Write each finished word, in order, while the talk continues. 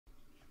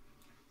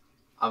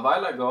A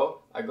while ago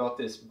I got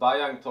this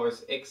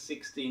Bayangtoys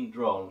X16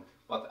 drone,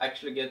 but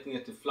actually getting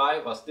it to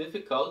fly was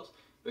difficult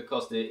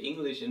because the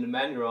English in the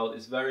manual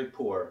is very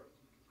poor.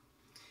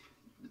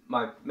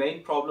 My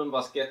main problem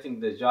was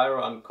getting the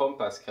gyro and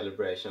compass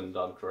calibration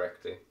done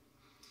correctly.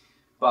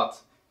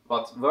 But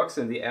what works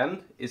in the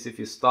end is if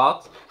you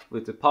start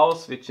with the power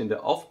switch in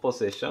the off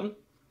position,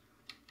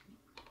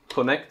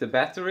 connect the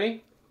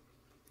battery,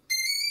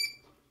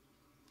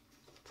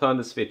 turn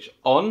the switch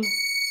on,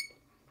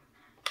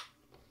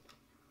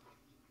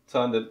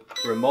 turn the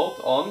remote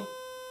on,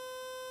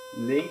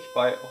 link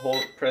by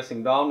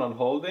pressing down and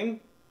holding,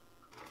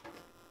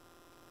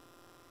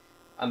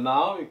 and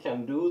now you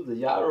can do the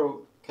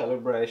gyro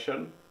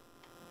calibration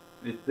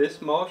with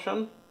this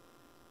motion.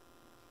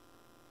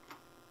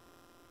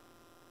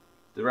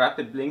 The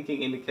rapid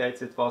blinking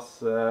indicates it was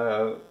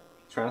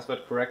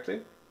transferred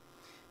correctly,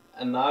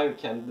 and now you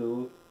can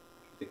do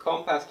the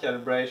compass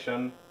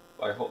calibration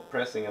by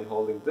pressing and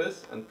holding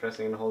this and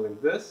pressing and holding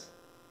this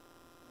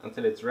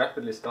until it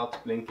rapidly starts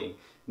blinking.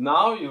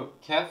 Now you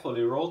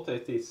carefully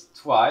rotate this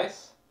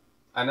twice.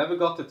 I never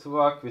got it to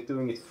work with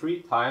doing it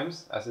 3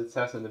 times as it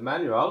says in the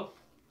manual.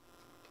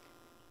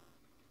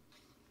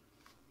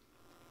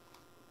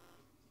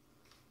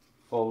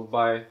 Followed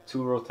by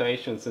 2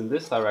 rotations in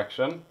this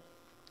direction.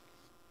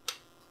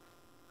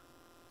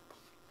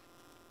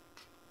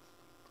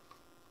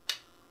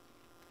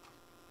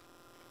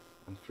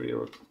 And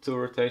 2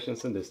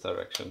 rotations in this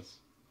direction.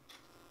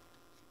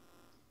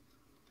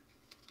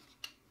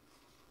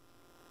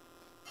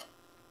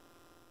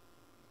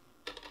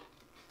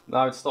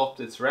 Now it stopped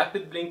its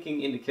rapid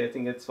blinking,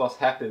 indicating it was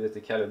happy with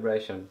the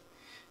calibration.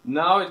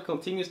 Now it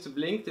continues to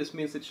blink. This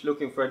means it's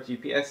looking for a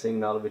GPS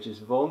signal, which it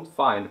won't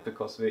find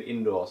because we're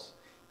indoors.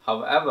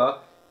 However,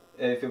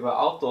 if you were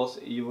outdoors,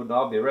 you would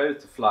now be ready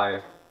to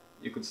fly.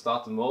 You could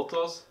start the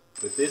motors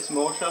with this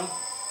motion,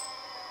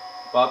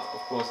 but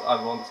of course I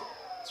won't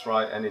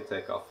try any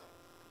takeoff.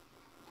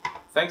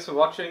 Thanks for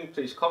watching.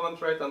 Please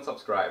comment, rate and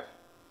subscribe.